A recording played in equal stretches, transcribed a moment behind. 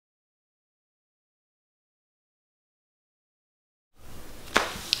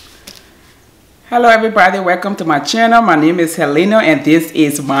Hello everybody, welcome to my channel. My name is Helena and this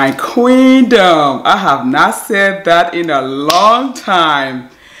is my queendom. I have not said that in a long time.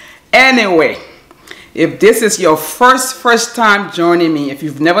 Anyway, if this is your first time joining me, if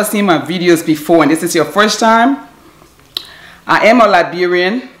you've never seen my videos before and this is your first time, I am a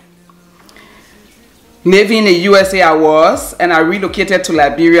Liberian. Living in the USA I was, and I relocated to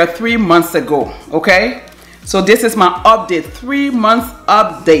Liberia 3 months ago, okay? So this is my update, 3 months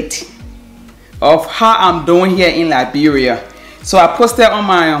update of how I'm doing here in Liberia. So I posted on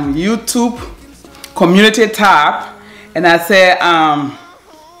my YouTube community tab and I said,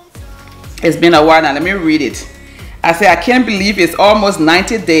 it's been a while now, let me read it. I said, I can't believe it's almost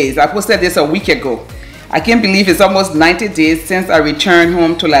 90 days. I posted this a week ago. I can't believe it's almost 90 days since I returned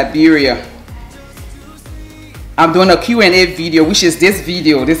home to Liberia. I'm doing a Q&A video, which is this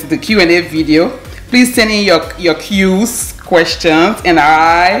video. This is the Q&A video. Please send in your Q's, questions, and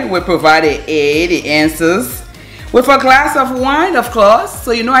I will provide the answers with a glass of wine, of course.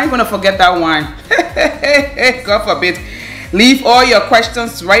 So you know I ain't gonna forget that wine. God forbid. Leave all your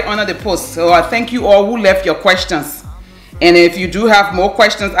questions right under the post. So I thank you all who left your questions. And if you do have more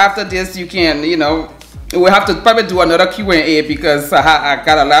questions after this, you can, you know, we'll have to probably do another Q&A because I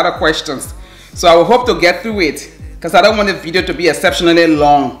got a lot of questions. So I will hope to get through it because I don't want the video to be exceptionally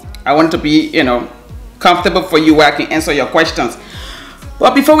long. I want it to be, you know, comfortable for you where I can answer your questions.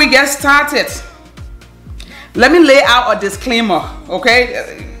 But before we get started, let me lay out a disclaimer,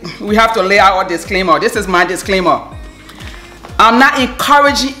 okay? We have to lay out a disclaimer. This is my disclaimer. I'm not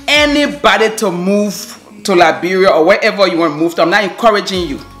encouraging anybody to move to Liberia or wherever you want to move to. I'm not encouraging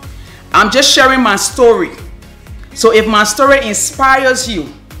you. I'm just sharing my story. So if my story inspires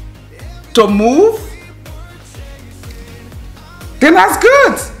you to move, then that's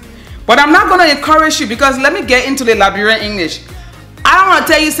good. But I'm not going to encourage you because let me get into the Liberian English. I don't want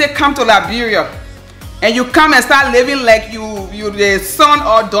to tell you, say, come to Liberia and you come and start living like you're the son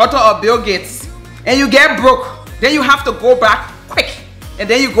or daughter of Bill Gates and you get broke. Then you have to go back quick. And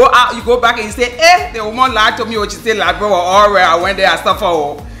then you go out, you go back and you say, eh, the woman lied to me or she said Liberia or all right, I went there, I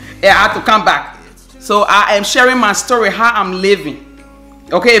suffered, and I had to come back. So I am sharing my story, how I'm living.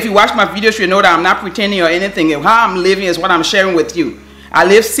 Okay, if you watch my videos, you know that I'm not pretending or anything. How I'm living is what I'm sharing with you. I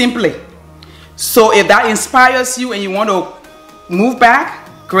live simply. So if that inspires you and you want to move back,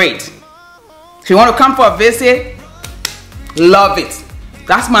 great. If you want to come for a visit, love it.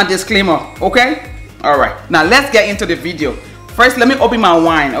 That's my disclaimer, okay? All right, now let's get into the video. First, let me open my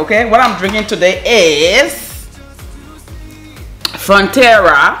wine, okay? What I'm drinking today is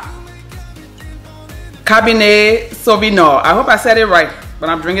Frontera Cabernet Sauvignon. I hope I said it right, but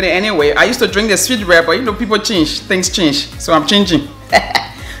I'm drinking it anyway. I used to drink the sweet red, but you know, people change, things change, so I'm changing.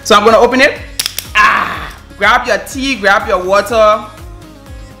 So I'm gonna open it. Grab your tea, grab your water,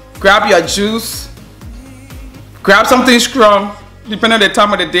 grab your juice, grab something strong, depending on the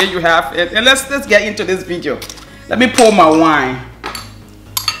time of the day you have it. And let's get into this video. Let me pour my wine.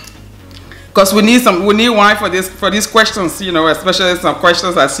 Because we need wine for these questions, you know, especially some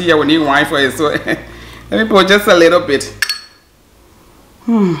questions I see here, we need wine for it. So let me pour just a little bit.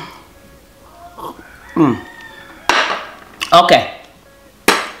 Okay.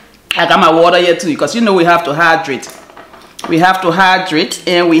 I got my water here too because you know we have to hydrate. We have to hydrate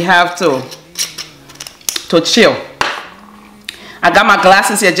and we have to chill. I got my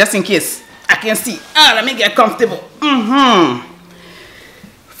glasses here just in case I can see. Let me get comfortable.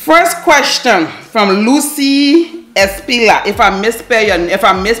 First question from Lucy Espila. If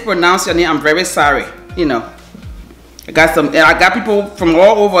I mispronounce your name, I'm very sorry. You know, I got people from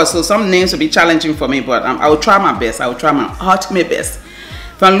all over, so some names will be challenging for me, but I will try my best. I will try my ultimate best.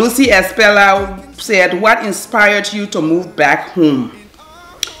 From Lucy Espela said, what inspired you to move back home?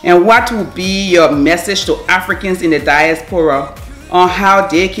 And what will be your message to Africans in the diaspora on how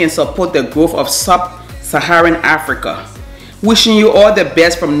they can support the growth of sub-Saharan Africa? Wishing you all the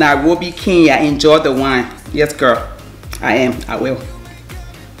best from Nairobi, Kenya. Enjoy the wine. Yes, girl. I will.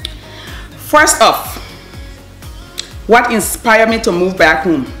 First off, what inspired me to move back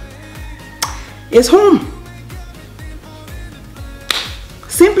home? It's home.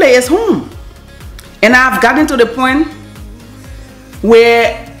 Simply, it's home. And I've gotten to the point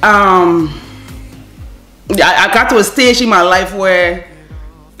where I got to a stage in my life where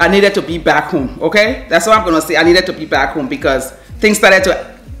I needed to be back home, okay? That's what I'm gonna say. I needed to be back home because things started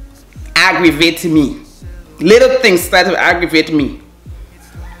to aggravate me. Little things started to aggravate me.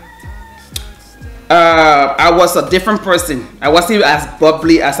 I was a different person. I wasn't as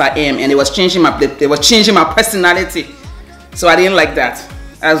bubbly as I am, and it was changing my personality. So I didn't like that.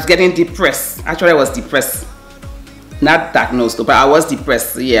 I was getting depressed. Actually, I was depressed. Not diagnosed, but I was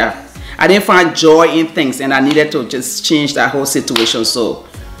depressed, yeah. I didn't find joy in things, and I needed to just change that whole situation. So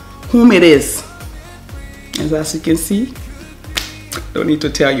whom it is, as you can see, don't need to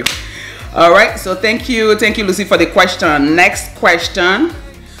tell you. All right, so thank you Lucy for the question. Next question: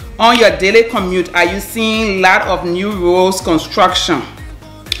 on your daily commute, are you seeing a lot of new roads construction?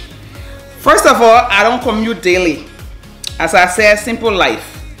 First of all, I don't commute daily. As I said, simple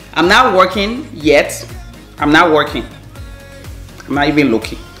life. I'm not working yet. I'm not working. I'm not even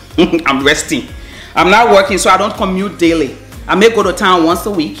looking. I'm resting. I'm not working, so I don't commute daily. I may go to town once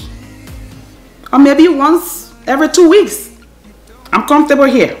a week, or maybe once every 2 weeks. I'm comfortable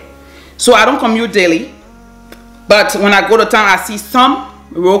here, so I don't commute daily. But when I go to town, I see some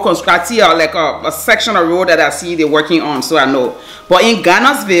road construction, like a section of road that I see they're working on, so I know. But in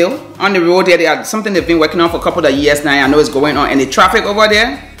Ghanarsville, on the road there, they have something they've been working on for a couple of years now. I know it's going on, and the traffic over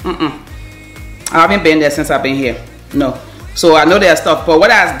there, I haven't been there since I've been here. No, so I know there's stuff, but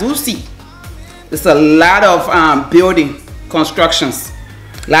what I do see is a lot of building constructions,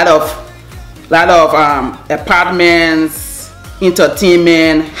 lot of apartments,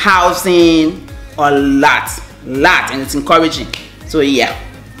 entertainment, housing, a lot, and it's encouraging. So yeah,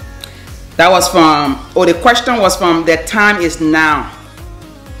 that was from, the question was from The Time Is Now.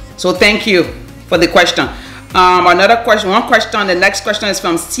 So thank you for the question. Another question, one question, the next question is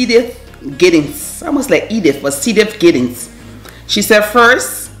from Cedith Giddings. Almost like Edith, but Cedith Giddings. She said,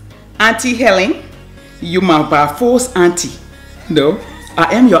 first, Auntie Helen, you my by force auntie. No,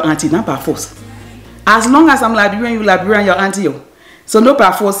 I am your auntie, not by force. As long as I'm Liberian, you Liberian, your auntie. Yo. So no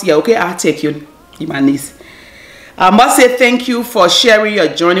by force here, okay? I'll take you, my niece. I must say thank you for sharing your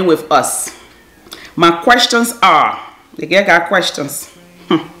journey with us. My questions are, the girl got questions.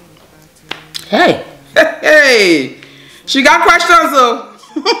 Hey, she got questions though.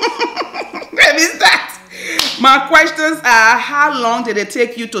 Maybe it's that. My questions are, how long did it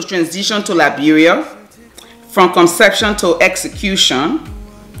take you to transition to Liberia? From conception to execution?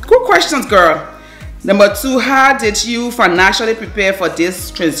 Good questions, girl. Number two, how did you financially prepare for this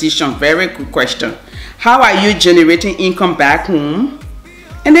transition? Very good question. How are you generating income back home?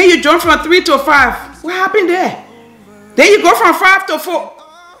 And then you jump from 3 to 5. What happened there? Then you go from 5 to 4.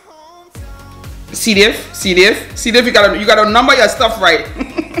 CDF, you gotta number your stuff right.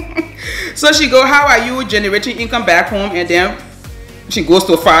 So she go, how are you generating income back home? And then she goes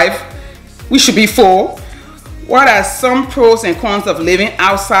to 5. We should be 4. What are some pros and cons of living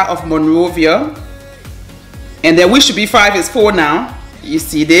outside of Monrovia? And then we should be 5 is 4 now. You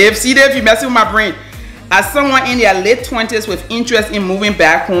see, Dave, you messing with my brain. As someone in their late 20s with interest in moving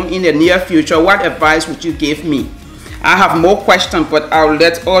back home in the near future, what advice would you give me? I have more questions, but I'll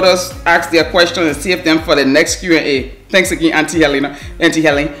let others ask their questions and save them for the next Q&A. Thanks again, Auntie Helen.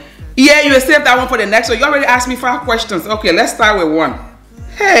 Yeah, you saved that one for the next one. You already asked me 5 questions. Okay, let's start with one.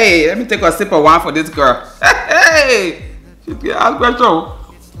 Hey, let me take a sip of wine for this girl. Hey, ask question. All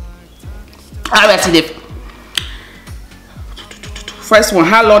right, CDF. First one,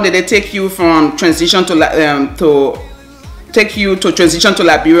 how long did it take you from transition to transition to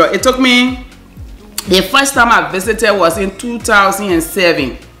Liberia? It took me, the first time I visited was in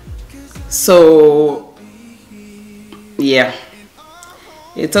 2007. So yeah,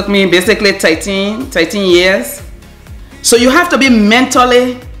 it took me basically 13 years. So you have to be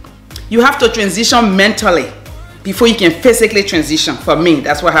mentally, you have to transition mentally before you can physically transition. For me,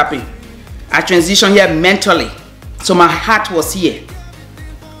 that's what happened. I transitioned here mentally, so my heart was here.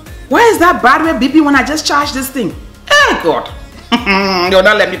 Why is that battery beeping when I just charged this thing? Hey God, you'll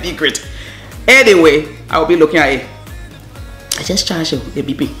not let me be great. Anyway, I will be looking at it. I just charged the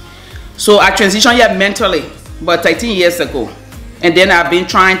beeping. So I transitioned here mentally, but 13 years ago. And then I've been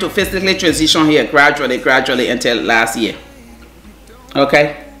trying to physically transition here gradually until last year.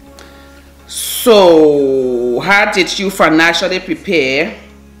 Okay. So how did you financially prepare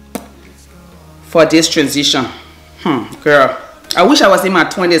for this transition? Girl, I wish I was in my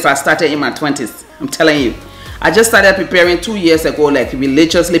 20s. I started in my 20s. I'm telling you. I just started preparing 2 years ago, like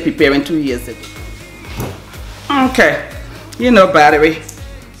religiously preparing 2 years ago. Okay. You know, battery.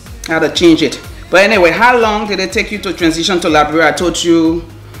 How to change it. But anyway, how long did it take you to transition to Liberia? I told you,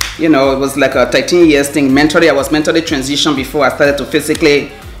 you know, it was like a 13 years thing. Mentally, I was mentally transitioned before I started to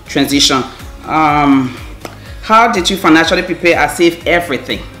physically transition. How did you financially prepare? I saved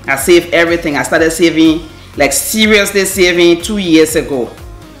everything. I started saving, like seriously saving 2 years ago.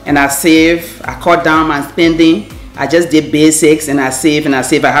 And I cut down my spending. I just did basics and I saved.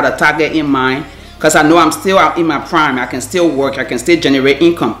 I had a target in mind because I know I'm still out in my prime. I can still work. I can still generate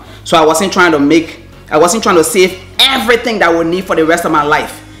income. So I wasn't trying to save everything that I would need for the rest of my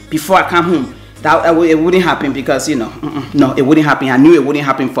life before I come home. it wouldn't happen because, you know, no, it wouldn't happen. I knew it wouldn't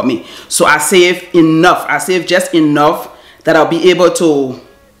happen for me. So I saved enough. I saved just enough that I'll be able to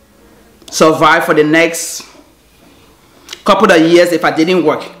survive for the next couple of years. If I didn't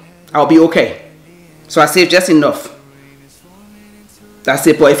work, I'll be okay. So I saved just enough. That's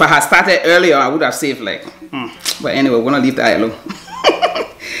it. But if I had started earlier, I would have saved like, but anyway, we're gonna leave that alone.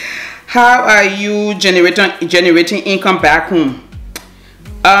 How are you generating income back home?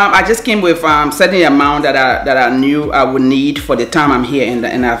 I just came with certain amount that I knew I would need for the time I'm here,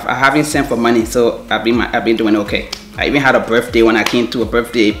 and I haven't sent for money, so I've been doing okay. I even had a birthday when I came to a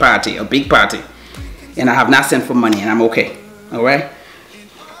birthday party, a big party, and I have not sent for money, and I'm okay. All right.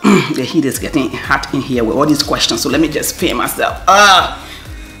 The heat is getting hot in here with all these questions, so let me just pay myself.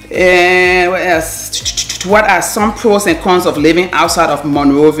 And what else? What are some pros and cons of living outside of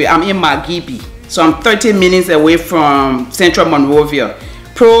Monrovia? I'm in Margibi, so I'm 30 minutes away from central Monrovia.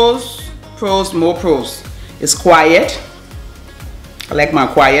 Pros, more pros. It's quiet. I like my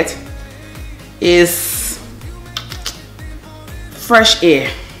quiet. It's fresh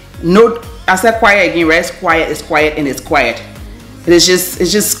air. No, I said quiet again, right? It's quiet, and it's quiet. It's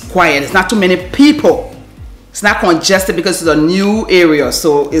just quiet. It's not too many people. It's not congested because it's a new area,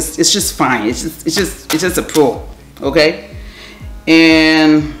 so it's just fine. It's just a pro, okay?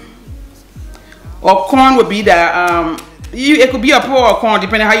 And or con would be that it could be a pro or con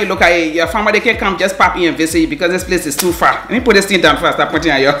depending how you look at it. Your family, they can come just pop in and visit you because this place is too far. Let me put this thing down first. Start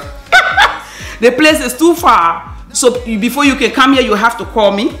pointing at you. The place is too far, so before you can come here, you have to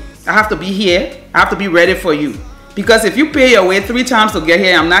call me. I have to be here. I have to be ready for you. Because if you pay your way 3 times to get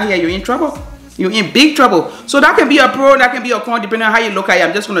here, I'm not here, you're in trouble. You're in big trouble. So that can be a pro, that can be a con, depending on how you look at it.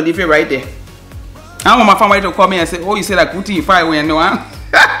 I'm just going to leave it right there. I don't want my family to call me and say, oh, you said that good thing if I win. No, huh?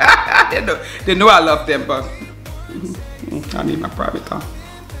 They know I love them, but I need my private time.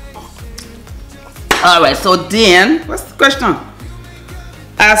 Alright, so then, what's the question?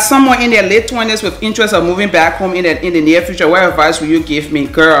 As someone in their late 20s with interest of moving back home in the near future, what advice will you give me?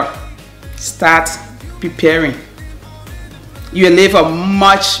 Girl, start preparing. You will live a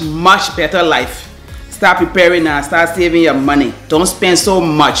much better life. Start preparing now. Start saving your money. Don't spend so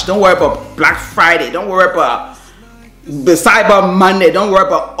much. Don't worry about Black Friday. Don't worry about the Cyber Monday. Don't worry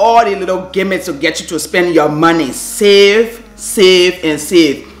about all the little gimmicks to get you to spend your money. Save, and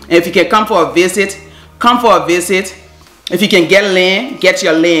save. And if you can come for a visit, come for a visit. If you can get land, get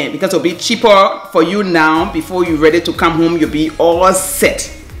your land, because it'll be cheaper for you now. Before you're ready to come home, you'll be all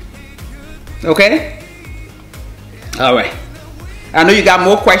set. Okay? All right. I know you got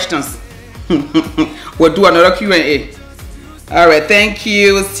more questions. We'll do another Q&A. All right, thank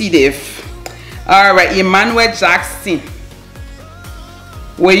you, C-Div. All right, Emmanuel Jackson.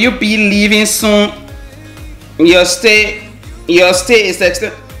 Will you be leaving soon? Your stay is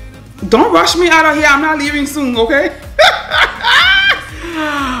extended. Don't rush me out of here. I'm not leaving soon, okay?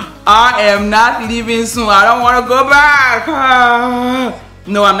 I am not leaving soon. I don't want to go back.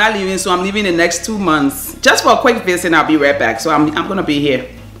 No, I'm not leaving, so I'm leaving the next 2 months. Just for a quick visit, and I'll be right back. So I'm gonna be here.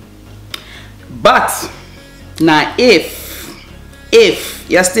 But now if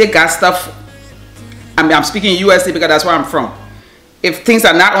you still got stuff, I'm speaking USA because that's where I'm from. If things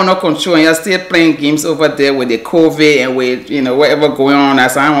are not under control and you're still playing games over there with the COVID and with, you know, whatever going on,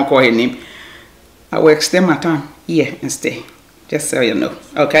 as I won't call her name, I will extend my time here and stay. Just so you know,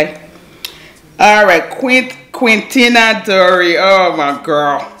 okay? All right, Quintina Dory. Oh my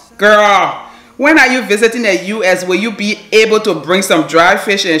girl, when are you visiting the US? Will you be able to bring some dry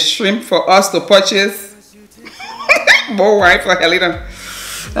fish and shrimp for us to purchase? More wine for Helena.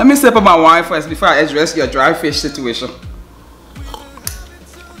 Let me sip up my wine first before I address your dry fish situation.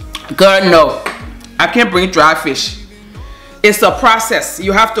 Girl, no, I can't bring dry fish. It's a process.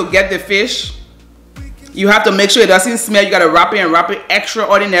 You have to get the fish. You have to make sure it doesn't smell. You gotta wrap it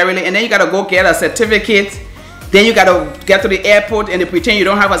extraordinarily, and then you gotta go get a certificate. Then you gotta get to the airport and they pretend you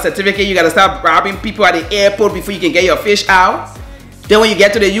don't have a certificate. You gotta start robbing people at the airport before you can get your fish out. Then when you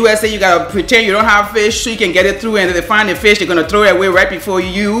get to the USA, you gotta pretend you don't have fish so you can get it through, and if they find the fish, they're gonna throw it away right before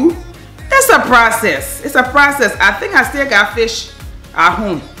you. It's a process. It's a process. I think I still got fish at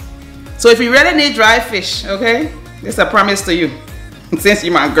home. So if you really need dry fish, okay, it's a promise to you, since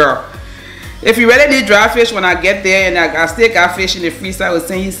you're my girl. If you really need dry fish when I get there and I still got fish in the freezer, I will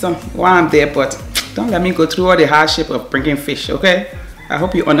send you some while I'm there, but don't let me go through all the hardship of bringing fish, okay? I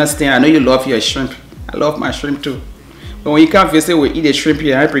hope you understand. I know you love your shrimp. I love my shrimp too. But when you come visit, we eat a shrimp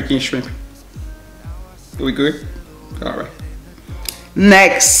here. I bring in shrimp. Are we good? All right.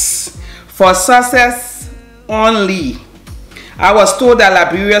 Next, for success only. I was told that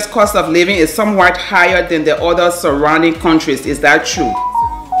Liberia's cost of living is somewhat higher than the other surrounding countries. Is that true?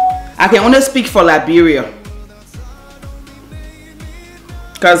 I can only speak for Liberia.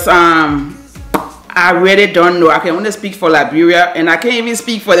 Because I really don't know. I can only speak for Liberia, and I can't even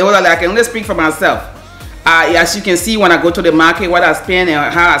speak for the whole. I can only speak for myself. As you can see, when I go to the market, what I spend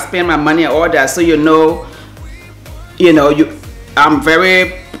and how I spend my money and all that, so I'm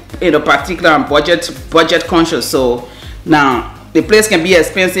very particular and budget conscious. So now the place can be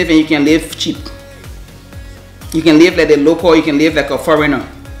expensive and you can live cheap. You can live like a local, you can live like a foreigner.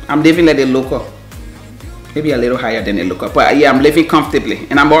 I'm living like a local. Maybe a little higher than a local, but yeah, I'm living comfortably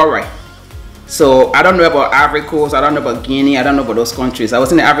and I'm alright. So I don't know about Ivory Coast, I don't know about Guinea, I don't know about those countries. I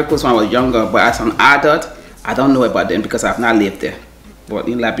was in the Ivory Coast when I was younger, but as an adult, I don't know about them because I've not lived there. But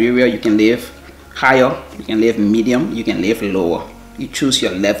in Liberia, you can live higher, you can live medium, you can live lower. You choose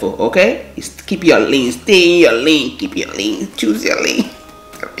your level, okay? Keep your lane, stay in your lane, keep your lane, choose your lane.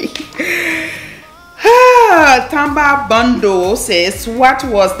 Tamba Bando says, what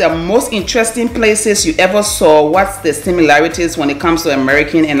was the most interesting places you ever saw? What's the similarities when it comes to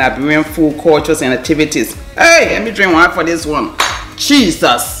American and Liberian food, cultures, and activities? Hey, let me drink one for this one.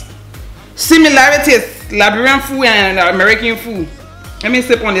 Jesus. Similarities, Liberian food and American food. Let me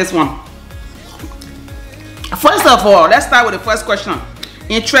sip on this one. First of all, let's start with the first question.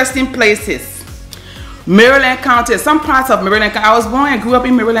 Interesting places. Maryland County, some parts of Maryland County. I was born and grew up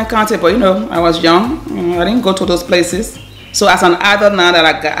in Maryland County, but I was young. I didn't go to those places. So as an adult now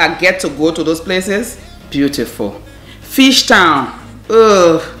that I get to go to those places, beautiful. Fishtown,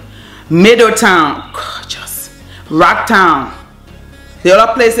 Middletown, gorgeous. Rocktown, the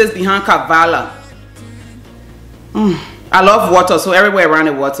other places behind Kavala. I love water, so everywhere around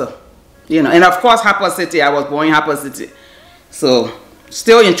the water. And of course Harper City. I was born in Harper City. So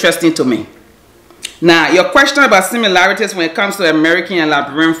still interesting to me. Now, your question about similarities when it comes to American and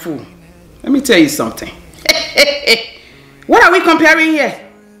Liberian food. Let me tell you something. What are we comparing here?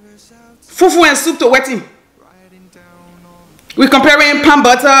 Fufu and soup to wetting. We're comparing pan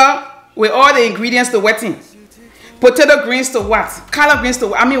butter with all the ingredients to wetting. Potato greens to what? Collard greens to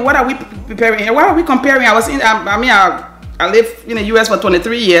what? I mean, what are we preparing? What are we comparing? I lived in the US for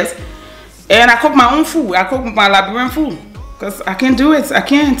 23 years. And I cook my own food. I cook my Liberian food. Because I can't do it. I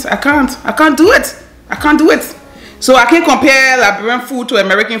can't do it. I can't do it. So I can't compare Liberian food to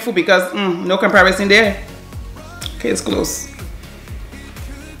American food because no comparison there. Case closed.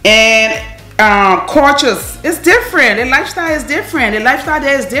 And cultures, it's different. The lifestyle is different. The lifestyle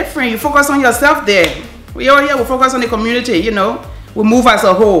there is different. You focus on yourself there. We all here, we focus on the community, We move as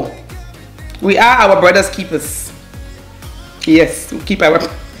a whole. We are our brothers' keepers. Yes, we keep our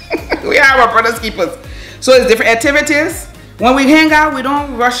we are our brothers' keepers. So it's different activities. When we hang out, we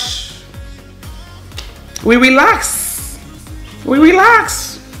don't rush. We relax. We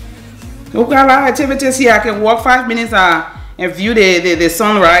relax. We got a lot of activities here. I can walk 5 minutes and view the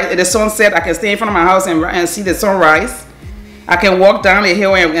sunrise, the sunset. I can stay in front of my house and see the sunrise. I can walk down the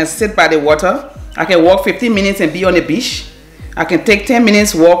hill and sit by the water. I can walk 15 minutes and be on the beach. I can take 10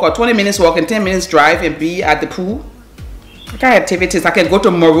 minutes walk or 20 minutes walk and 10 minutes drive and be at the pool. I got activities. I can go to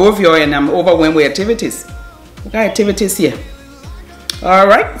Morovia and I'm overwhelmed with activities. We got activities here.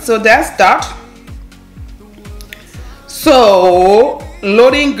 Alright, so that's that. So,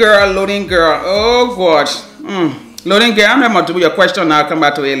 loading girl. Oh gosh. Loading girl, I'm not going to do your question now. I'll come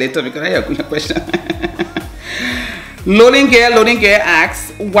back to it later because I have a question. Loading girl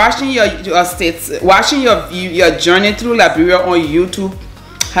asks, watching your journey through Liberia on YouTube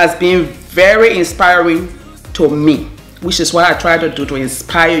has been very inspiring to me. Which is what I try to do, to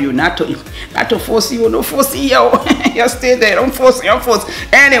inspire you, not to force you, no force you. You stay there, don't force.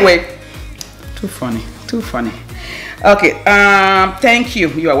 Anyway, too funny. Okay, thank you.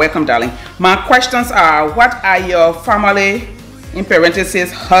 You are welcome, darling. My questions are: what are your family, in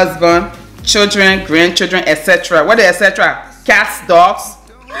parentheses, husband, children, grandchildren, etc.? What is etc.? Cats, dogs.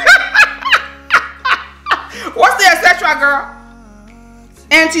 What's the etc., girl?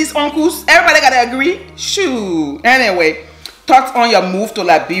 Aunties, uncles, everybody gotta agree. Shoo. Anyway, thoughts on your move to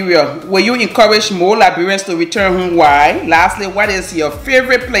Liberia. Will you encourage more Liberians to return home? Why? Lastly, what is your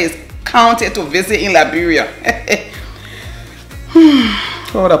favorite place, county to visit in Liberia?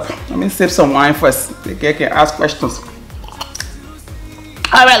 Hold up. Let me sip some wine first. The girl can ask questions.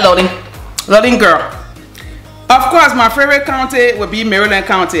 Alright, loading girl. Of course, my favorite county would be Maryland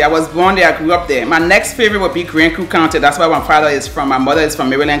County. I was born there, I grew up there. My next favorite would be Grand Creek County. That's where my father is from. My mother is from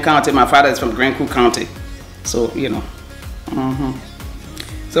Maryland County. My father is from Grand Creek County. So,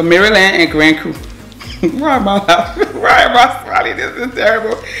 So Maryland and Grand Creek. Why am I smiling? This is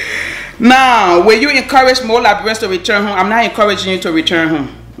terrible. Now, will you encourage more Liberians to return home? I'm not encouraging you to return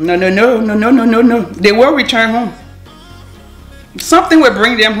home. No. They will return home. Something will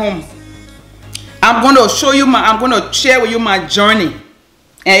bring them home. I'm going to show you I'm going to share with you my journey.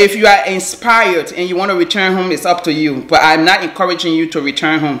 And if you are inspired and you want to return home, it's up to you. But I'm not encouraging you to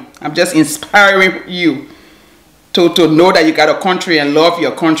return home. I'm just inspiring you to know that you got a country and love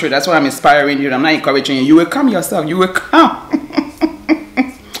your country. That's why I'm inspiring you. I'm not encouraging you. You will come yourself. You will come.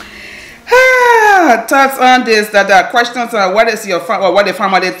 Thoughts on this, that questions are what is your what the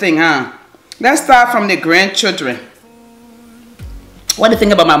family think, huh? Let's start from the grandchildren. What do you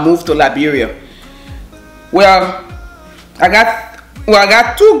think about my move to Liberia? Well, I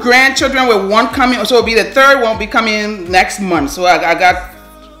got 2 grandchildren with 1 coming, so it'll be the 3rd one will be coming next month. So I got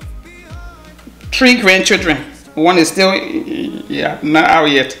 3 grandchildren. 1 is still, yeah, not out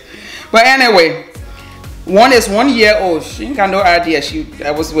yet. But anyway, 1 is 1 year old. She ain't got no idea.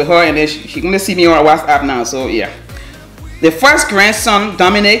 I was with her and then she gonna see me on WhatsApp now. So yeah. The first grandson,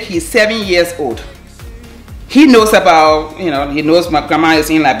 Dominic, he's 7 years old. He knows about, he knows my grandma is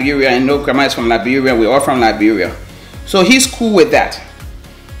in Liberia and no grandma is from Liberia. We're all from Liberia. So he's cool with that.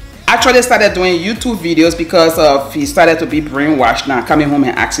 Actually started doing YouTube videos because he started to be brainwashed now, coming home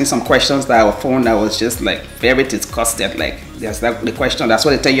and asking some questions that I found that was just like very disgusted. Like that's like the question, that's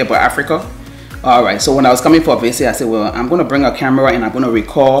what they tell you about Africa. Alright, so when I was coming for a visit, I said, well, I'm going to bring a camera and I'm going to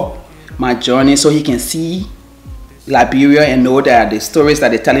record my journey so he can see Liberia and know that the stories that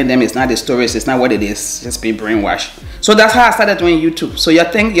they're telling them is not the stories, it's not what it is, just being brainwashed. So that's how I started doing YouTube. So you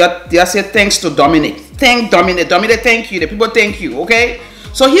say thanks to Dominic. Thank Dominic. Dominic, thank you. The people thank you, okay?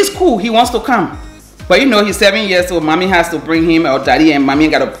 So he's cool. He wants to come. But he's 7 years old. Mommy has to bring him, or daddy and mommy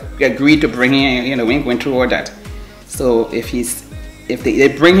got to agree to bring him. We ain't going through all that. So if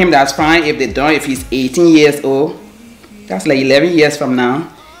they bring him, that's fine. If they don't, if he's 18 years old, that's like 11 years from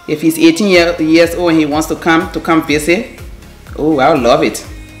now. If he's 18 years old and he wants to come visit, oh, I'll love it.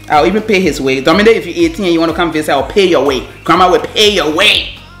 I'll even pay his way. Dominic, if you're 18 and you want to come visit, I'll pay your way. Grandma will pay your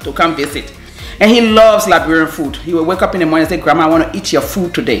way to come visit. And he loves Liberian food. He will wake up in the morning and say, Grandma, I want to eat your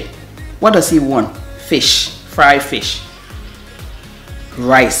food today. What does he want? Fish, fried fish,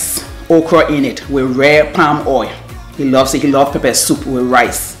 rice, okra in it with red palm oil. He loves it. He loves pepper soup with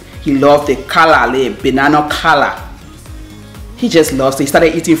rice. He loves the kala, the banana kala. He just loves it. He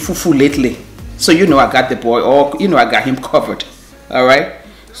started eating fufu lately. So I got the boy, or I got him covered. Alright?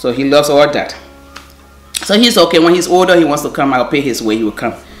 So he loves all that. So he's okay. When he's older, he wants to come, I'll pay his way, he will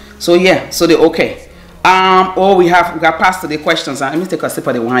come. So yeah, so they're okay. We got past the questions. Let me take a sip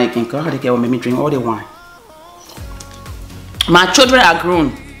of the wine again. God, the girl made me drink all the wine. My children are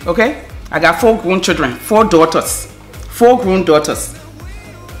grown, okay? I got 4 grown children, 4 daughters. 4 grown daughters.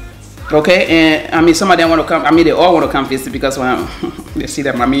 Okay, and some of them want to come. They all want to come visit because when they see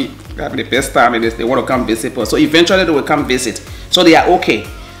that mommy having the best time, they want to come visit. So eventually they will come visit. So they are okay.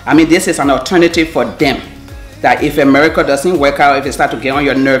 This is an alternative for them. That if America doesn't work out, if it start to get on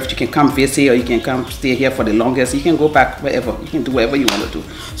your nerves, you can come visit or you can come stay here for the longest. You can go back wherever. You can do whatever you want to do.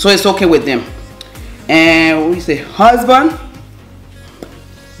 So it's okay with them. And we say, husband.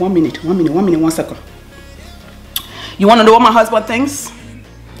 1 minute, 1 second. You want to know what my husband thinks?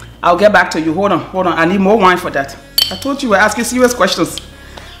 I'll get back to you. Hold on. I need more wine for that. I told you we're asking serious questions.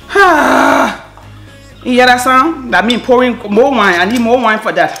 You hear that sound? That means pouring more wine. I need more wine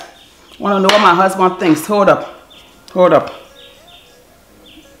for that. Want to know what my husband thinks? Hold up.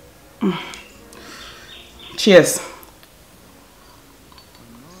 Cheers.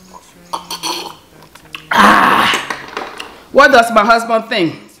 What does my husband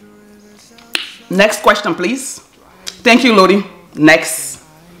think? Next question, please. Thank you, Lodi. Next.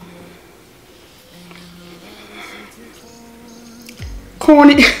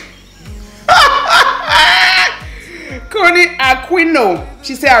 Connie Aquino.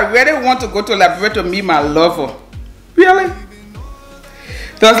 She said, I really want to go to Liberia to meet my lover. Really?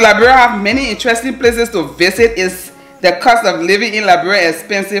 Does Liberia have many interesting places to visit? Is the cost of living in Liberia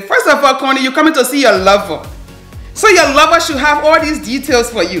expensive? First of all, Connie, you're coming to see your lover. So your lover should have all these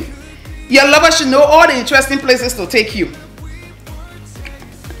details for you. Your lover should know all the interesting places to take you.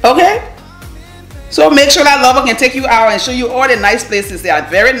 Okay? So make sure that lover can take you out and show you all the nice places. There are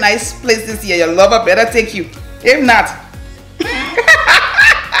very nice places here. Your lover better take you. If not.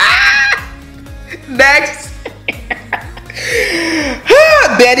 Next.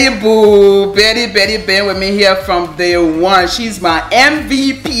 Betty Boo. Betty been with me here from day one. She's my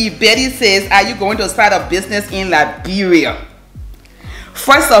MVP. Betty says, are you going to start a business in Liberia?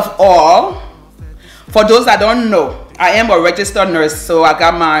 First of all, for those that don't know, I am a registered nurse. So I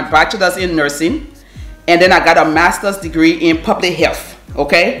got my bachelor's in nursing. And then I got a master's degree in public health.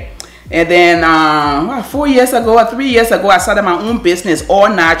 Okay? And then 4 years ago or 3 years ago, I started my own business. All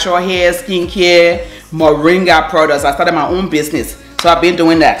natural hair, skincare, Moringa products. I started my own business. So I've been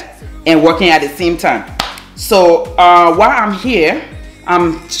doing that and working at the same time. So while I'm here,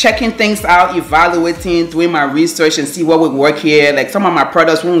 I'm checking things out, evaluating, doing my research and see what would work here. Like some of my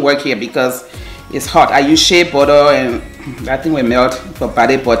products won't work here because it's hot. I use shea butter and that thing will melt for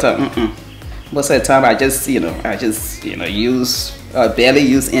body butter. Most of the time I just use barely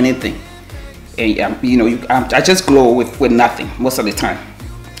use anything. And I just glow with nothing most of the time.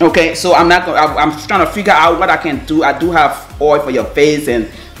 Okay, so I'm trying to figure out what I can do. I do have oil for your face and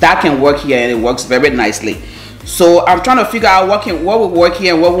that can work here and it works very nicely. So I'm trying to figure out what will work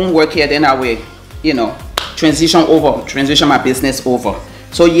here and what won't work here. Then I will, transition my business over.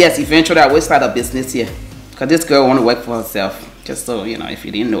 So yes, eventually I will start a business here because this girl want to work for herself. Just so if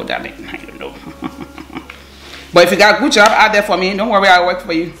you didn't know that, then I don't know. But if you got a good job out there for me, don't worry, I'll work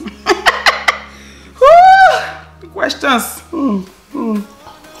for you. Questions.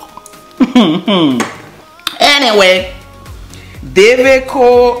 Anyway, David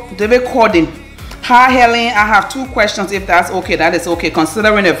called in. Hi Helen, I have 2 questions if that's okay. That is okay.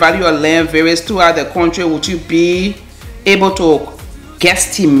 Considering the value of land varies throughout the country, would you be able to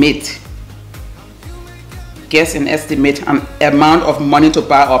guess and estimate an amount of money to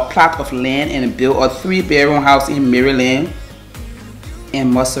buy a plot of land and build a 3-bedroom house in Maryland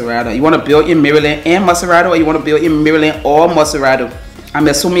and Maserado? You want to build in Maryland and Maserado, or you want to build in Maryland or Maserado? I'm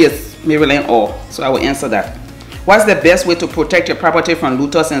assuming it's Maryland or, so I will answer that. What's the best way to protect your property from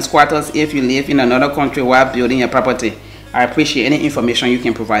looters and squatters if you live in another country while building your property? I appreciate any information you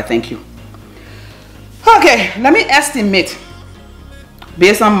can provide. Thank you. Okay, let me estimate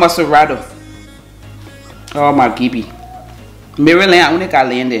based on Maserado or Margibi. Maryland, I only got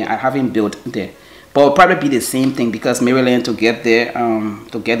land there. I haven't built there. But it'll probably be the same thing because Maryland, to get there,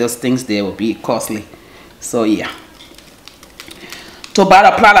 to get those things there will be costly. So yeah. To buy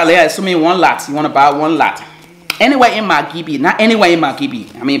a plot of land, assuming 1 lot, you want to buy 1 lot. Anywhere in Margibi, not anywhere in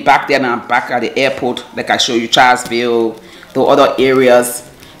Margibi. I mean back there now, back at the airport, like I show you, Charlesville, the other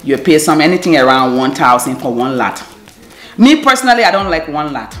areas, you pay anything around 1,000 for 1 lot. Me personally, I don't like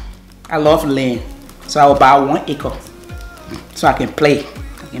 1 lot. I love land. So I will buy 1 acre. So I can play.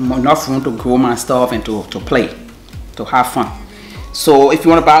 Enough room to grow my stuff and to play, to have fun. So if you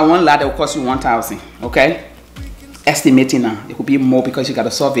want to buy 1 lot, it will cost you 1,000. Okay, estimating now, it could be more because you got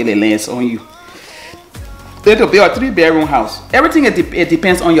to survey the lands on you. Then to build a 3-bedroom house, everything it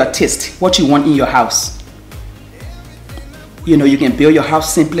depends on your taste, what you want in your house. You can build your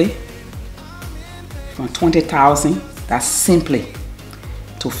house simply from 20,000. That's simply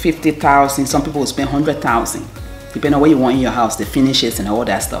to 50,000. Some people will spend 100,000. Depending on what you want in your house, the finishes and all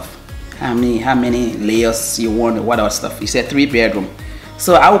that stuff. How many layers you want and what other stuff. You said 3-bedroom.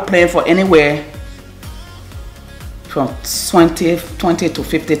 So I would plan for anywhere from 20 to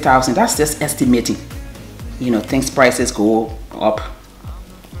 50,000. That's just estimating. Things prices go up.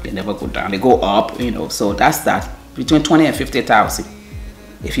 They never go down. They go up, So that's that. Between 20 and 50,000.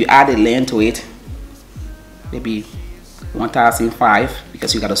 If you add the land to it, maybe 1,500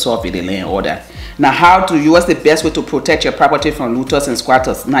 because you got to survey the land, all that. Now, what's the best way to protect your property from looters and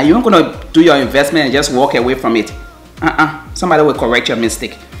squatters? Now, you're not going to do your investment and just walk away from it. Somebody will correct your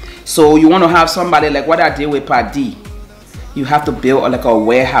mistake. So you want to have somebody like what I did with Part D. You have to build like a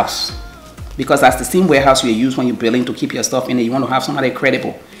warehouse because that's the same warehouse you use when you're building to keep your stuff in it. You want to have somebody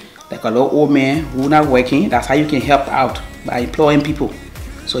credible, like a little old man who's not working. That's how you can help out, by employing people.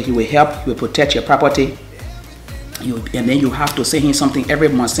 So he will help, he will protect your property. And then you have to send him something every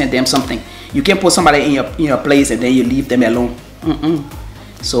month, send them something. You can't put somebody in your place and then you leave them alone.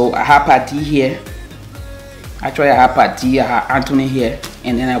 So I have Part D here. Actually, I have Part D, I have Anthony here,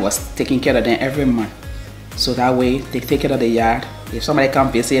 and then I was taking care of them every month. So that way, they take care of the yard. If somebody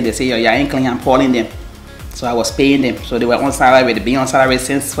come visit and they say your yard ain't clean, I'm calling them. So I was paying them. So they were on salary. They've been on salary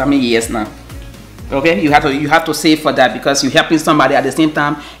since how many years now? Okay, you have to save for that because you're helping somebody at the same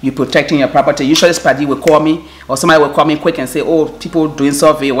time you're protecting your property. Usually this Paddy will call me or somebody will call me quick and say, oh, people doing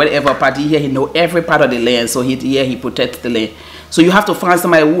survey, whatever. Paddy here, he know every part of the land, so he protects the land. So you have to find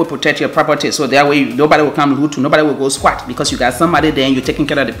somebody who will protect your property, so that way nobody will come loot you, nobody will go squat because you got somebody there and you're taking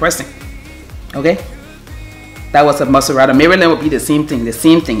care of the person. Okay, that was a Maserado. Maryland will be the same thing.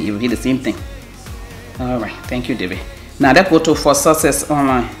 It will be the same thing. All right, thank you, David. Now let's go to For Success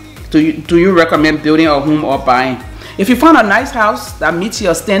Online. Do you recommend building a home or buying? If you find a nice house that meets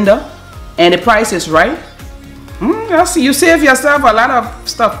your standard and the price is right, you save yourself a lot of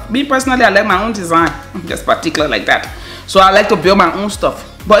stuff. Me personally, I like my own design. I'm just particular like that. So I like to build my own stuff.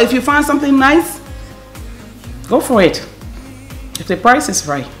 But if you find something nice, go for it. If the price is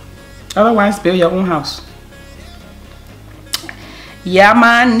right. Otherwise, build your own house. Yeah,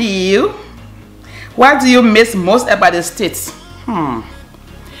 man, Neil. What do you miss most about the States?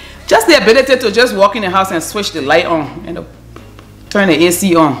 Just the ability to just walk in the house and switch the light on and turn the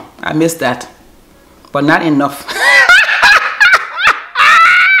AC on. I miss that, but not enough.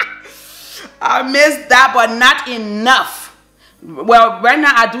 I miss that, but not enough. Well, right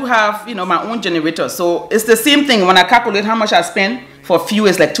now I do have, you know, my own generator, so it's the same thing. When I calculate how much I spend for fuel,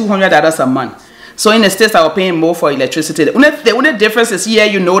 it's like $200 a month. So in the States, I was paying more for electricity. The only difference is here,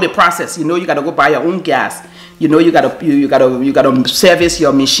 you know the process. You know you gotta go buy your own gas. You know you gotta service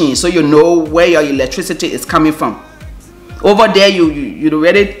your machine, so you know where your electricity is coming from. Over there, you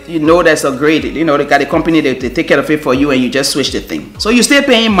already, you know there's a grade. You know they got a company that they take care of it for you, and you just switch the thing. So you still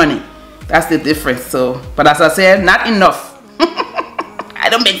paying money. That's the difference. So, but as I said, not enough. I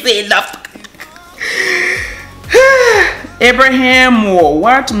don't make it enough. Abraham Moore,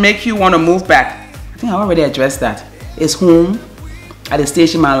 what make you want to move back? I think I already addressed that. It's home. At the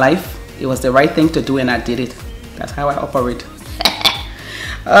stage in my life, it was the right thing to do, and I did it. That's how I operate.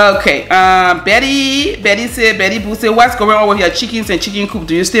 Okay. Betty Boo said, what's going on with your chickens and chicken coop?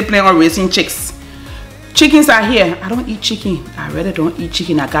 Do you still plan on raising chicks? Chickens are here. I don't eat chicken. I really don't eat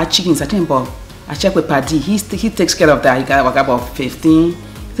chicken. I got chickens. I think about, I check with Paddy. He takes care of that. He got about 15. I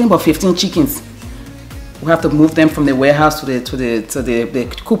think about 15 chickens. We have to move them from the warehouse to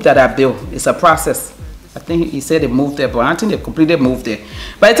the coop that I built. It's a process. I think he said they moved there, but I think they completely moved there.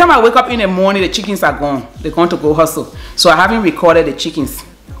 By the time I wake up in the morning, the chickens are gone. They're going to go hustle. So I haven't recorded the chickens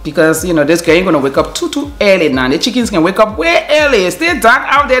because, you know, this girl ain't going to wake up too early now. The chickens can wake up way early. It's still dark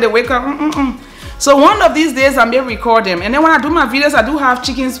out there. They wake up. So one of these days I may record them. And then when I do my videos, I do have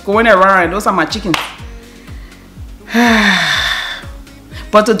chickens going around. Those are my chickens.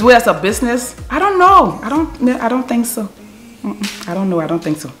 But to do it as a business, I don't know. I don't think so. I don't know. I don't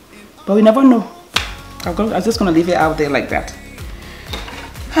think so. But we never know. I'm just gonna leave it out there like that.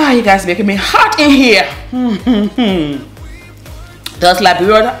 You guys making me hot in here. Does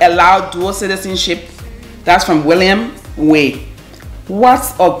Liberia allow dual citizenship? That's from William Way.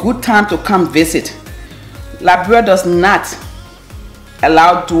 What's a good time to come visit? Liberia does not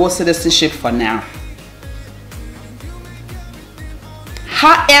allow dual citizenship for now.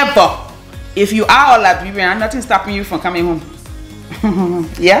 However, if you are a Liberian, nothing's stopping you from coming home.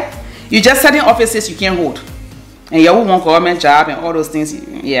 Yeah? You just certain offices you can't hold. And you want government job and all those things.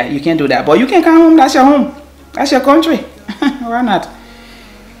 Yeah, you can't do that. But you can come home. That's your home. That's your country. Why not?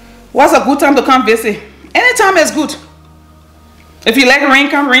 What's a good time to come visit? Anytime is good. If you like rain,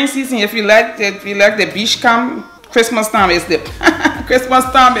 come rain season. If you like the beach, come Christmas time is the Christmas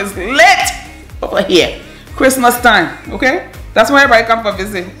time is lit over here. Christmas time, okay? That's why everybody come for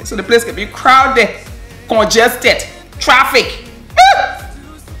visit. So the place can be crowded, congested, traffic.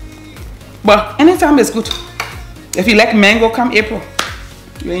 But anytime is good. If you like mango, come April.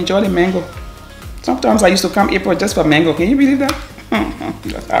 You enjoy the mango. Sometimes I used to come April just for mango. Can you believe that?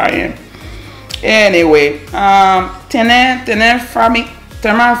 That's how I am. Anyway,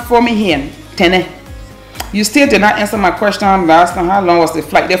 you still did not answer my question last time. How long was the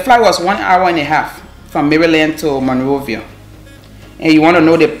flight? The flight was 1 hour and a half from Maryland to Monrovia. And you want to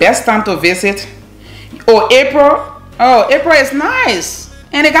know the best time to visit? Oh, April. Oh, April is nice.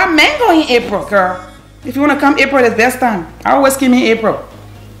 And they got mango in April, girl. If you want to come April, it's the best time. I always come in April.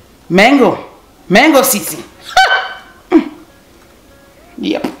 Mango. Mango season.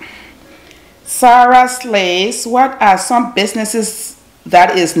 Yep. Sarah Slays, what are some businesses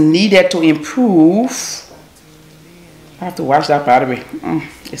that is needed to improve? I have to watch that, by the way.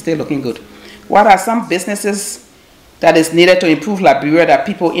 It's still looking good. What are some businesses that is needed to improve Liberia that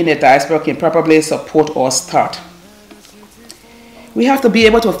people in the diaspora can probably support or start? We have to be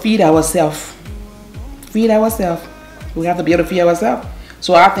able to feed ourselves. Feed ourselves. We have to be able to feed ourselves.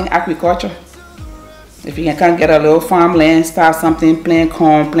 So I think agriculture. If you can come get a little farmland, start something, plant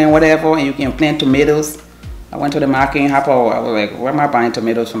corn, plant whatever, and you can plant tomatoes. I went to the market in Hapo. I was like, where am I buying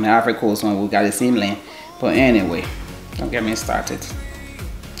tomatoes from the Africa Coast when we got the same land? But anyway, don't get me started.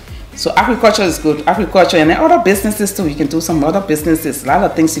 So agriculture is good. Agriculture and then other businesses too. You can do some other businesses. A lot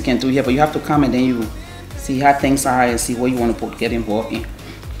of things you can do here, but you have to come and then you see how things are and see what you want to get involved in.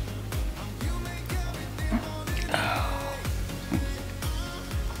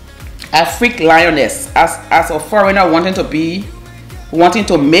 Afrique Lioness, as a foreigner wanting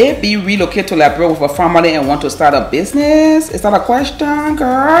to maybe relocate to Liberia with a family and want to start a business. Is that a question,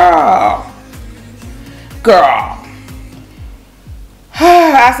 girl? Girl.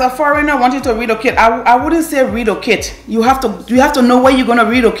 As a foreigner wanting to relocate, I wouldn't say relocate. You have to know where you're gonna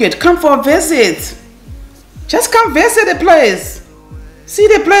relocate. Come for a visit. Just come visit the place. See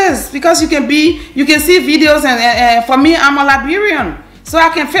the place, because you can see videos and for me, I'm a Liberian. So I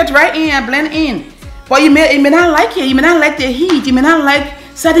can fit right in and blend in. But you may not like it. You may not like the heat. You may not like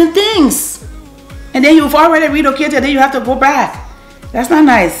certain things. And then you've already relocated, then you have to go back. That's not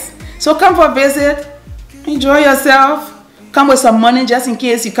nice. So come for a visit. Enjoy yourself. Come with some money just in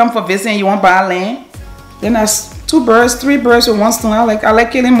case you come for visit and you want to buy land. Then that's 2 birds, 3 birds with 1 stone. I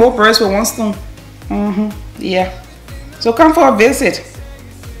like killing more birds with 1 stone. Yeah. So come for a visit.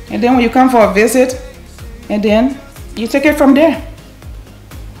 And then when you come for a visit, and then you take it from there.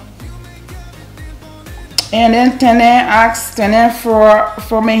 And then Tene asks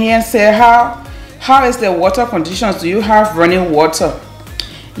for me here and say, how is the water conditions? Do you have running water?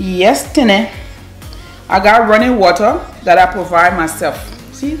 Yes, Tene. I got running water that I provide myself.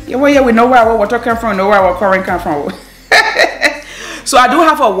 See, well, yeah, we know where our water comes from, know where our current comes from. So I do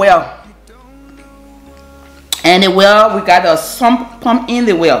have a well. And the well, we got a sump pump in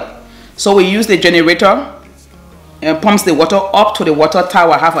the well. So we use the generator and pumps the water up to the water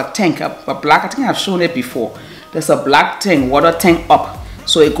tower. I have a tank, a black, I think I've shown it before. There's a black tank, water tank up.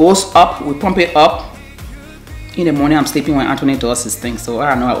 So it goes up, we pump it up. In the morning I'm sleeping when Anthony does his thing. So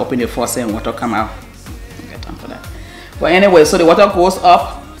I know I open the faucet and water come out. Get time for that. But anyway, so the water goes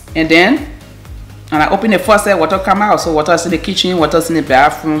up and then I open the faucet, water come out. So water's in the kitchen, water's in the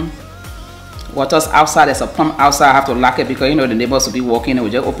bathroom. Water's outside, there's a pump outside. I have to lock it because you know the neighbors will be walking and we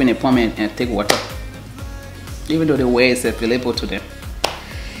just open the pump and take water. Even though the well is available to them.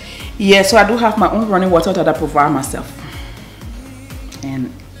 Yeah, so I do have my own running water that I provide myself.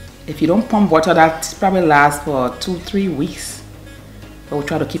 And if you don't pump water, that probably lasts for 2-3 weeks. But we'll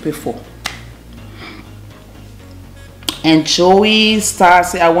try to keep it full. And Joey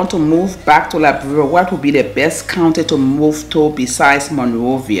starts, I want to move back to Liberia. What would be the best county to move to besides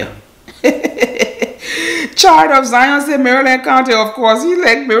Monrovia? Child of Zion said Maryland County, of course. He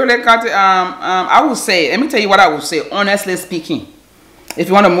like Maryland County. I would say, let me tell you what I would say, honestly speaking. If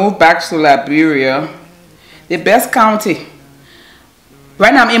you want to move back to Liberia, the best county.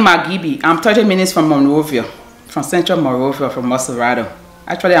 Right now I'm in Magibi. I'm 30 minutes from Monrovia, from central Monrovia, from Moserado.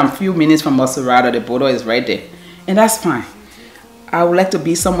 Actually, I'm a few minutes from Moserado. The border is right there. And that's fine. I would like to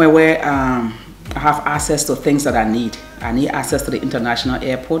be somewhere where I have access to things that I need. I need access to the international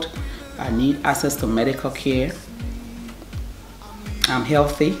airport. I need access to medical care. I'm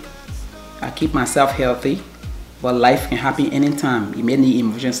healthy. I keep myself healthy. But life can happen anytime. You may need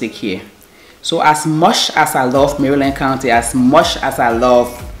emergency care. So as much as I love Maryland County, as much as I love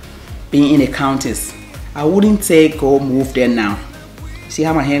being in the counties, I wouldn't say go move there now. See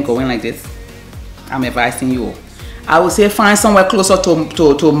how my hand going like this? I'm advising you. I would say find somewhere closer to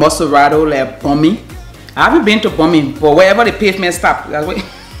Moserado, like Bombing. I haven't been to Bombing, but wherever the pavement stops, that's where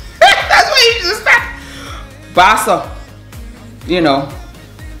that's where you just stop. Bassa, you know,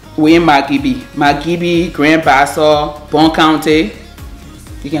 we're in Magibi, Grand Bassa, Bon County.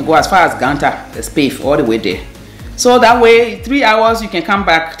 You can go as far as Ganta, the Space, all the way there. So that way, 3 hours you can come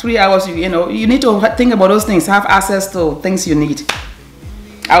back. 3 hours, you know, you need to think about those things, have access to things you need.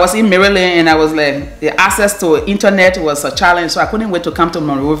 I was in Maryland and I was like, the access to internet was a challenge, so I couldn't wait to come to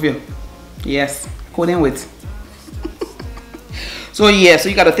Monrovia. Yes, couldn't wait. So yeah, so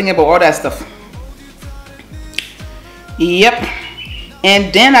you got to think about all that stuff. Yep.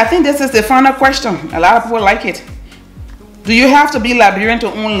 And then I think this is the final question. A lot of people like it. Do you have to be Liberian to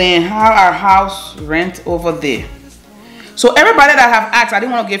own land? How are house rent over there? So everybody that have asked, I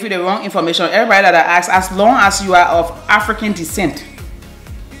didn't want to give you the wrong information. Everybody that asked, as long as you are of African descent.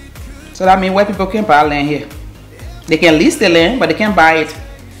 So that means white people can buy land here. They can lease the land, but they can't buy it.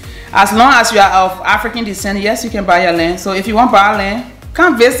 As long as you are of African descent, yes, you can buy your land. So if you want to buy land,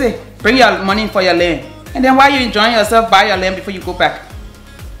 come visit. Bring your money for your land. And then while you're enjoying yourself, buy your land before you go back.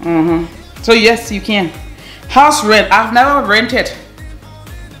 So yes, you can. House rent, I've never rented.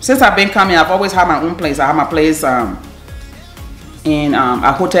 Since I've been coming, I've always had my own place. I have my place in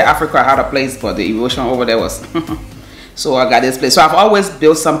a Hotel Africa. I had a place, but the erosion over there was... So I got this place. So I've always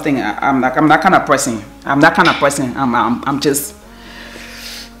built something. I'm that kind of person. I'm just...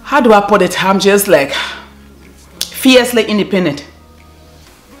 How do I put it? I'm just like fiercely independent.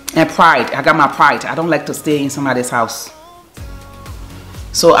 And pride. I got my pride. I don't like to stay in somebody's house.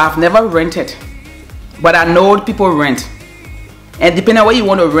 So I've never rented. But I know people rent. And depending on what you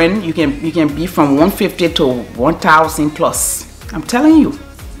want to rent, you can be from 150 to 1,000 plus. I'm telling you.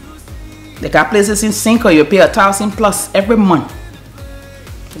 They got places in Cinco, you pay 1,000 plus every month.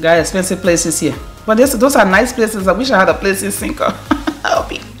 They got expensive places here. But those are nice places. I wish I had a place in Cinco.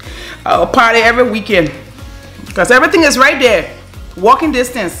 I'll party every weekend. Because everything is right there. Walking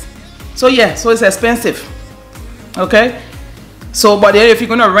distance. So yeah, so it's expensive. Okay? So, but then if you're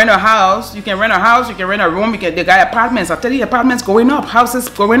gonna rent a house, you can rent a house, you can rent a room, they got apartments. I tell you, apartments going up, houses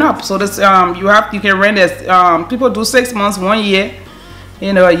going up. So this you can rent as people do 6 months, 1 year,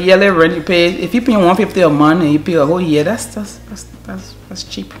 you know, a yearly rent you pay. If you pay $150 a month and you pay a whole year, that's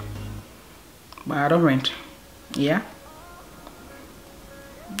cheap. But I don't rent. Yeah.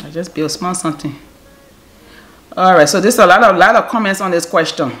 I just build small something. Alright, so there's a lot of comments on this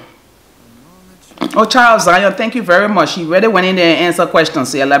question. Oh, Charles Zion, thank you very much. He really went in there and answered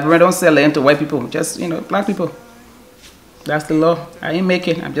questions. Yeah, Liberia don't sell it to white people. Just, you know, black people. That's the law. I ain't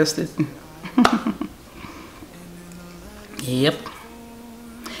making. I'm just listening. Yep.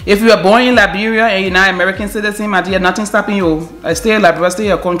 If you are born in Liberia and you're not an American citizen, my dear, nothing stopping you. I stay in Liberia, stay in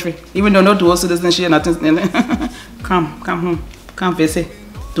your country. Even though no dual citizenship, nothing. Come home. Come visit.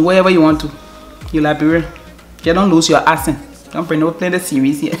 Do whatever you want to. You're Liberia. You don't lose your accent. Don't bring no plenty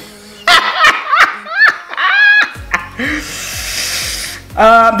series here.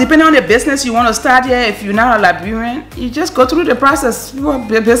 Depending on the business you want to start here, if you're not a Liberian, you just go through the process.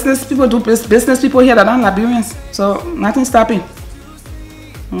 People do business people here that aren't Liberians, so nothing stopping.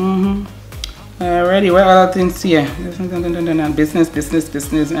 Alrighty, what other things here?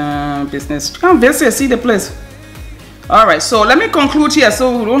 Business. Come visit, see the place. Alright, so let me conclude here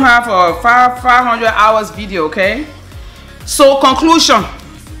so we don't have a 500 hours video, okay? So conclusion.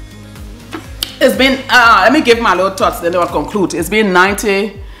 It's been, let me give my little thoughts, then I'll conclude. It's been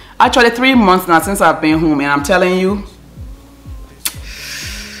 3 months now since I've been home, and I'm telling you,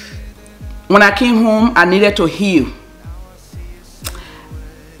 when I came home, I needed to heal.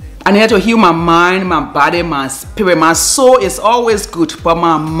 I needed to heal my mind, my body, my spirit. My soul is always good, but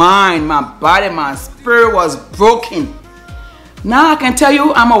my mind, my body, my spirit was broken. Now I can tell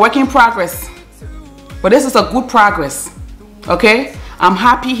you I'm a work in progress, but this is a good progress, okay? I'm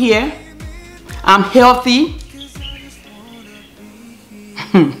happy here. I'm healthy.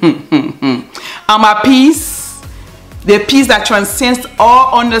 I'm at peace. The peace that transcends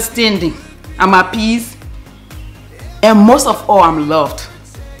all understanding. I'm at peace. And most of all, I'm loved.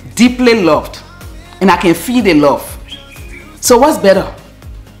 Deeply loved. And I can feel the love. So what's better?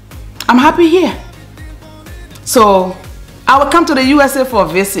 I'm happy here. So I will come to the USA for a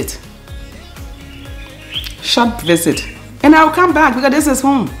visit. Short visit. And I will come back because this is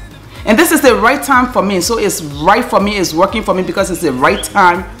home. And this is the right time for me. So it's right for me. It's working for me because it's the right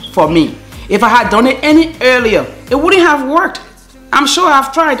time for me. If I had done it any earlier, it wouldn't have worked. I'm sure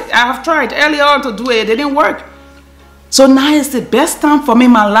I've tried. I have tried earlier on to do it. It didn't work. So now is the best time for me.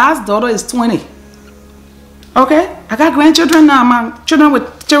 My last daughter is 20. Okay? I got grandchildren now. My children will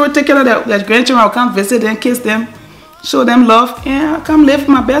take care of their grandchildren. I'll come visit them, kiss them, show them love. Yeah, I'll come live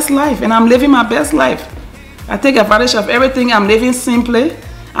my best life. And I'm living my best life. I take advantage of everything. I'm living simply.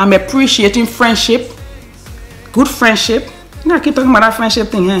 I'm appreciating friendship, good friendship. You know, I keep talking about that friendship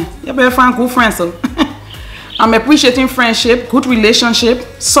thing, eh? You better find good friends. So. I'm appreciating friendship, good relationship,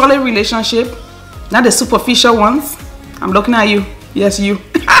 solid relationship, not the superficial ones. I'm looking at you. Yes, you.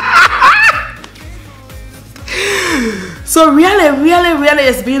 So really,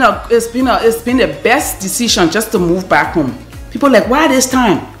 it's been the best decision just to move back home. People are like, why this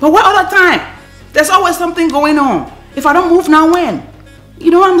time? But what other time? There's always something going on. If I don't move now, when? You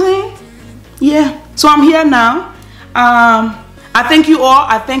know what I'm saying? Yeah. So I'm here now. I thank you all.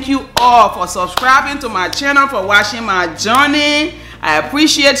 I thank you all for subscribing to my channel, for watching my journey. I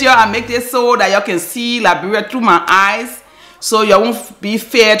appreciate y'all. I make this so that y'all can see Liberia through my eyes, so y'all won't be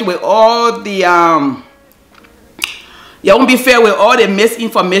fed with all the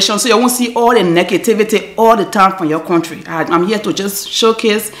misinformation, so you won't see all the negativity all the time from your country. I'm here to just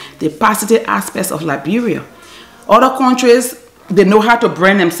showcase the positive aspects of Liberia. Other countries, they know how to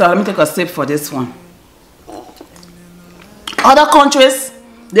brand themselves. Let me take a sip for this one. Other countries,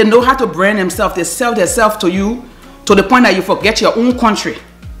 they know how to brand themselves. They sell themselves to you to the point that you forget your own country.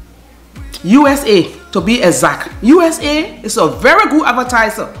 USA, to be exact. USA is a very good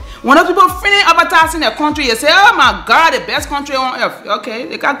advertiser. When people finish advertising their country, you say, oh my God, the best country on earth. Okay,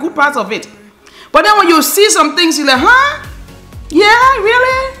 they got good parts of it. But then when you see some things, you're like, huh? Yeah,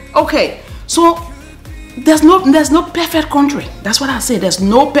 really? Okay, so there's no perfect country. That's what I say. There's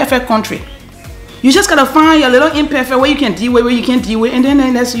no perfect country. You just gotta find your little imperfect where you can deal with, where you can't deal with, and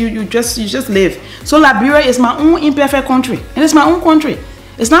then that's you just live. So Liberia is my own imperfect country, and it's my own country.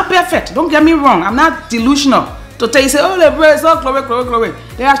 It's not perfect. Don't get me wrong. I'm not delusional to tell you, say, oh, Liberia is all glory, glory, glory.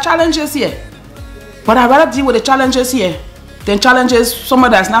 There are challenges here, but I'd rather deal with the challenges here than challenges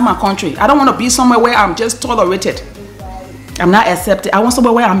somewhere that's not my country. I don't want to be somewhere where I'm just tolerated. I'm not accepted. I want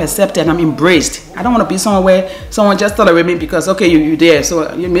somewhere where I'm accepted and I'm embraced. I don't want to be somewhere where someone just tolerates me because, okay, you're there,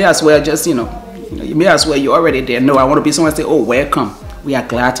 so you may as well just, you know, You may as well, you're already there. No, I want to be someone say, oh, welcome. We are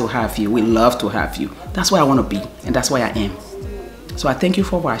glad to have you. We love to have you. That's where I want to be, and that's where I am. So I thank you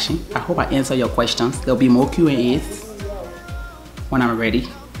for watching. I hope I answer your questions. There'll be more Q&As when I'm ready,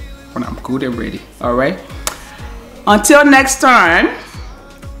 when I'm good and ready. All right. Until next time,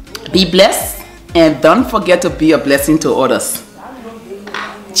 be blessed, and don't forget to be a blessing to others.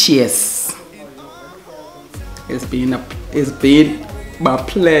 Cheers. It's been my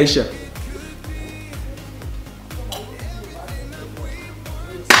pleasure.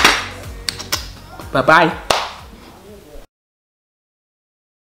 Bye-bye.